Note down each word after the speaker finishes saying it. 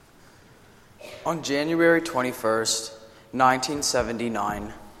On January 21st,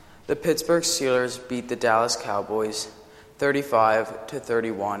 1979, the Pittsburgh Steelers beat the Dallas Cowboys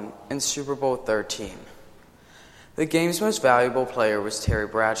 35-31 in Super Bowl XIII. The game's most valuable player was Terry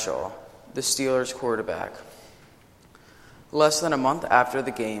Bradshaw, the Steelers' quarterback. Less than a month after the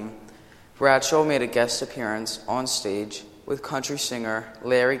game, Bradshaw made a guest appearance on stage with country singer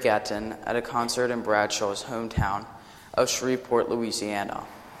Larry Gatton at a concert in Bradshaw's hometown of Shreveport, Louisiana.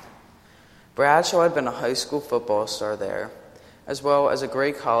 Bradshaw had been a high school football star there, as well as a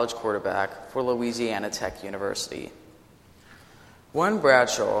great college quarterback for Louisiana Tech University. When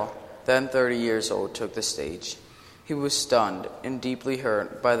Bradshaw, then 30 years old, took the stage, he was stunned and deeply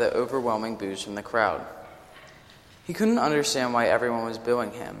hurt by the overwhelming boos from the crowd. He couldn't understand why everyone was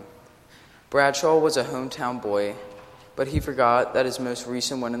booing him. Bradshaw was a hometown boy, but he forgot that his most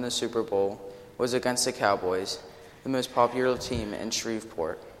recent win in the Super Bowl was against the Cowboys, the most popular team in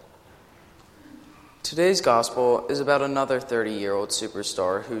Shreveport. Today's gospel is about another 30-year-old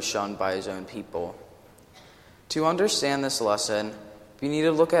superstar who's shunned by his own people. To understand this lesson, we need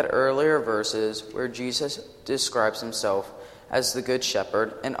to look at earlier verses where Jesus describes himself as the Good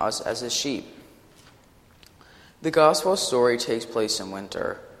Shepherd and us as his sheep. The gospel story takes place in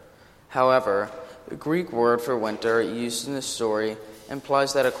winter. However, the Greek word for winter used in the story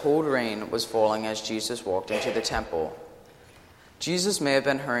implies that a cold rain was falling as Jesus walked into the temple. Jesus may have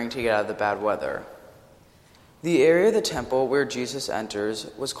been hurrying to get out of the bad weather. The area of the temple where Jesus enters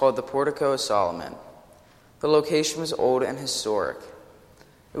was called the Portico of Solomon. The location was old and historic.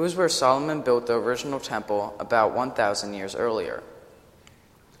 It was where Solomon built the original temple about 1,000 years earlier.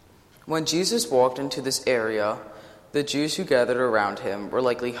 When Jesus walked into this area, the Jews who gathered around him were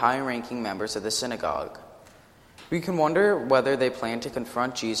likely high-ranking members of the synagogue. We can wonder whether they planned to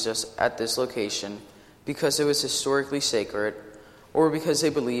confront Jesus at this location because it was historically sacred, or because they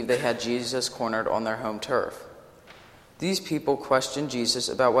believed they had Jesus cornered on their home turf. These people questioned Jesus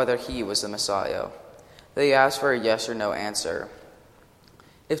about whether he was the Messiah. They asked for a yes or no answer.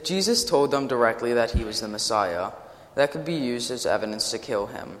 If Jesus told them directly that he was the Messiah, that could be used as evidence to kill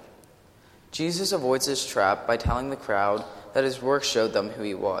him. Jesus avoids this trap by telling the crowd that his work showed them who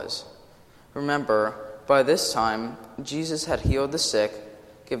he was. Remember, by this time, Jesus had healed the sick,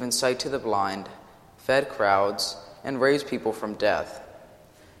 given sight to the blind, fed crowds, and raised people from death.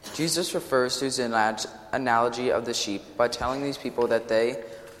 Jesus refers to his analogy of the sheep by telling these people that they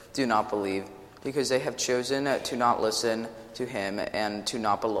do not believe because they have chosen to not listen to him and to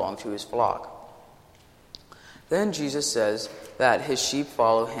not belong to his flock. Then Jesus says that his sheep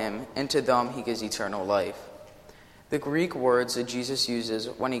follow him, and to them he gives eternal life. The Greek words that Jesus uses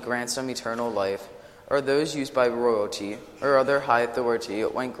when he grants them eternal life are those used by royalty or other high authority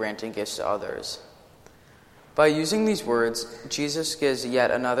when granting gifts to others. By using these words, Jesus gives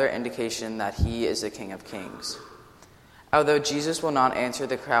yet another indication that he is the King of Kings. Although Jesus will not answer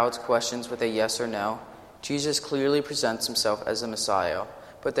the crowd's questions with a yes or no, Jesus clearly presents himself as the Messiah,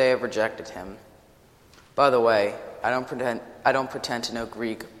 but they have rejected him. By the way, I don't pretend to know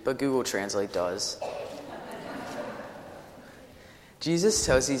Greek, but Google Translate does. Jesus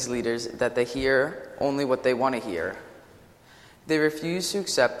tells these leaders that they hear only what they want to hear. They refuse to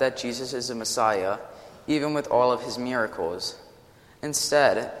accept that Jesus is the Messiah, even with all of his miracles.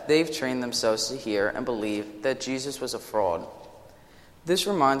 Instead, they've trained themselves to hear and believe that Jesus was a fraud. This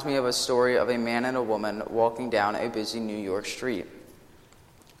reminds me of a story of a man and a woman walking down a busy New York street.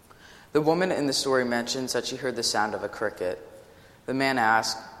 The woman in the story mentions that she heard the sound of a cricket. The man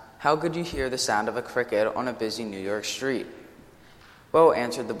asked, "How could you hear the sound of a cricket on a busy New York street?" "Well,"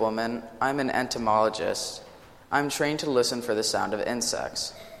 answered the woman, "I'm an entomologist. I'm trained to listen for the sound of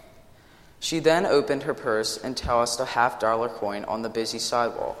insects." She then opened her purse and tossed a $50 coin on the busy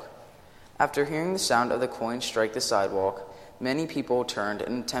sidewalk. After hearing the sound of the coin strike the sidewalk, many people turned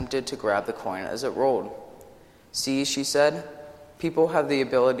and attempted to grab the coin as it rolled. "See," she said, "people have the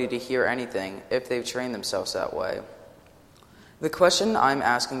ability to hear anything if they've trained themselves that way." The question I'm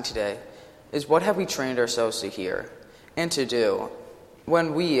asking today is, what have we trained ourselves to hear and to do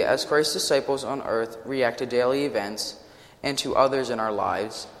when we, as Christ's disciples on earth, react to daily events and to others in our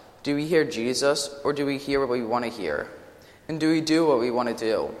lives? Do we hear Jesus, or do we hear what we want to hear? And do we do what we want to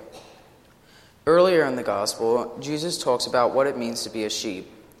do? Earlier in the gospel, Jesus talks about what it means to be a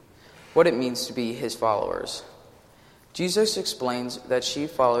sheep, what it means to be his followers. Jesus explains that sheep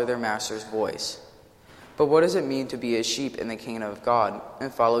follow their master's voice. But what does it mean to be a sheep in the kingdom of God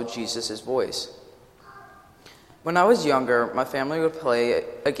and follow Jesus' voice? When I was younger, my family would play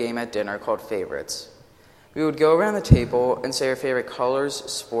a game at dinner called Favorites. We would go around the table and say our favorite colors,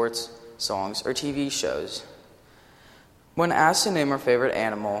 sports, songs, or TV shows. When asked to name her favorite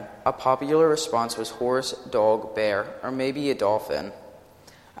animal, a popular response was horse, dog, bear, or maybe a dolphin.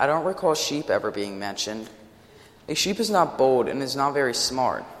 I don't recall sheep ever being mentioned. A sheep is not bold and is not very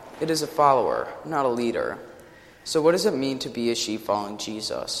smart. It is a follower, not a leader. So what does it mean to be a sheep following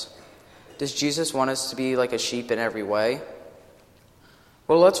Jesus? Does Jesus want us to be like a sheep in every way?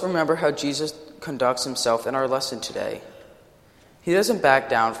 Well, let's remember how Jesus conducts himself in our lesson today. He doesn't back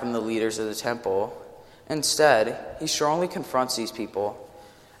down from the leaders of the temple. Instead, he strongly confronts these people.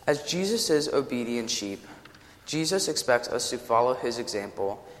 As Jesus' obedient sheep, Jesus expects us to follow his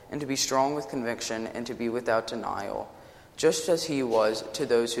example and to be strong with conviction and to be without denial, just as he was to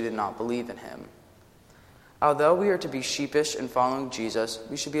those who did not believe in him. Although we are to be sheepish in following Jesus,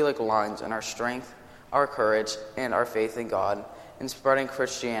 we should be like lions in our strength, our courage, and our faith in God in spreading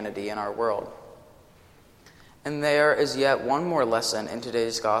Christianity in our world. And there is yet one more lesson in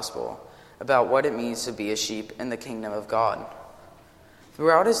today's gospel about what it means to be a sheep in the kingdom of God.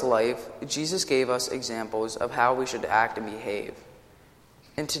 Throughout his life, Jesus gave us examples of how we should act and behave.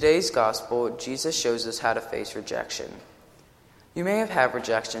 In today's gospel, Jesus shows us how to face rejection. You may have had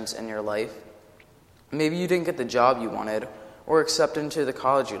rejections in your life. Maybe you didn't get the job you wanted or accepted into the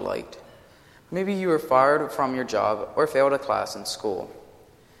college you liked. Maybe you were fired from your job or failed a class in school.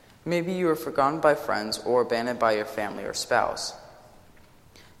 Maybe you were forgotten by friends or abandoned by your family or spouse.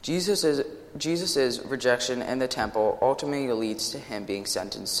 Jesus' rejection in the temple ultimately leads to him being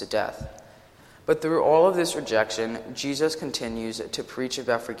sentenced to death. But through all of this rejection, Jesus continues to preach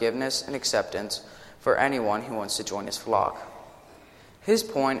about forgiveness and acceptance for anyone who wants to join his flock. His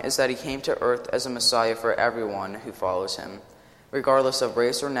point is that he came to earth as a Messiah for everyone who follows him, regardless of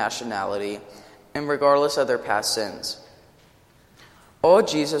race or nationality, and regardless of their past sins. All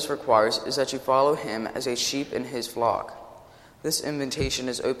Jesus requires is that you follow him as a sheep in his flock. This invitation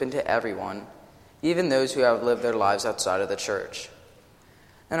is open to everyone, even those who have lived their lives outside of the church.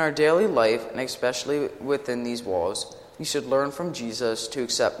 In our daily life, and especially within these walls, we should learn from Jesus to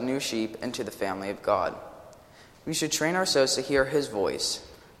accept new sheep into the family of God. We should train ourselves to hear his voice,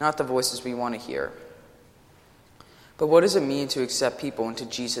 not the voices we want to hear. But what does it mean to accept people into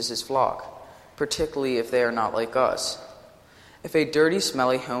Jesus' flock, particularly if they are not like us? If a dirty,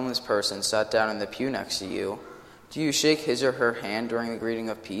 smelly, homeless person sat down in the pew next to you, do you shake his or her hand during the greeting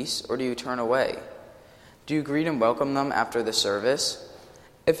of peace, or do you turn away? Do you greet and welcome them after the service?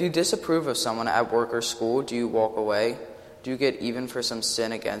 If you disapprove of someone at work or school, do you walk away? Do you get even for some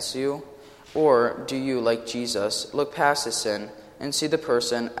sin against you? Or do you, like Jesus, look past the sin and see the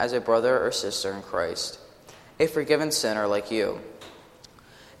person as a brother or sister in Christ, a forgiven sinner like you?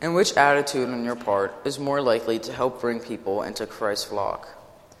 And which attitude on your part is more likely to help bring people into Christ's flock?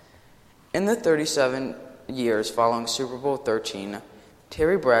 In the 37 years following Super Bowl 13,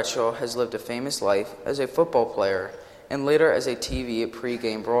 Terry Bradshaw has lived a famous life as a football player and later as a TV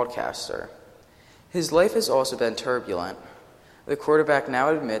pregame broadcaster. His life has also been turbulent. The quarterback now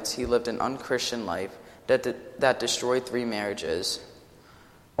admits he lived an unchristian life that destroyed 3 marriages.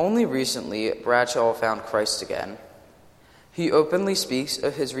 Only recently, Bradshaw found Christ again. He openly speaks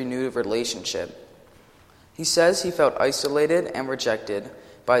of his renewed relationship. He says he felt isolated and rejected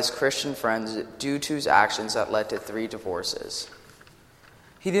by his Christian friends due to his actions that led to 3 divorces.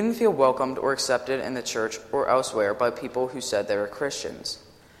 He didn't feel welcomed or accepted in the church or elsewhere by people who said they were Christians,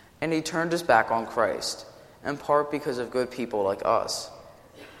 and he turned his back on Christ, in part because of good people like us.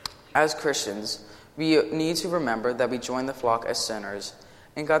 As Christians, we need to remember that we joined the flock as sinners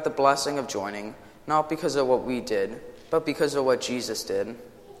and got the blessing of joining, not because of what we did, but because of what Jesus did.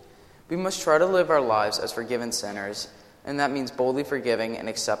 We must try to live our lives as forgiven sinners, and that means boldly forgiving and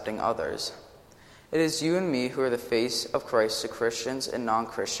accepting others. It is you and me who are the face of Christ to Christians and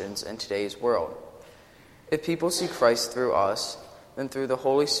non-Christians in today's world. If people see Christ through us, then through the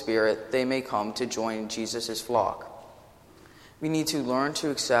Holy Spirit they may come to join Jesus' flock. We need to learn to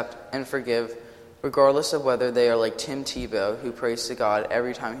accept and forgive regardless of whether they are like Tim Tebow, who prays to God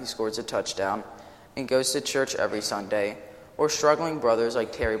every time he scores a touchdown and goes to church every Sunday, or struggling brothers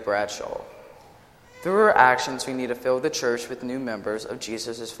like Terry Bradshaw. Through our actions, we need to fill the church with new members of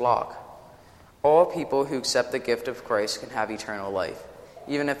Jesus' flock. All people who accept the gift of Christ can have eternal life,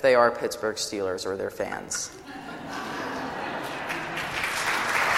 even if they are Pittsburgh Steelers or their fans.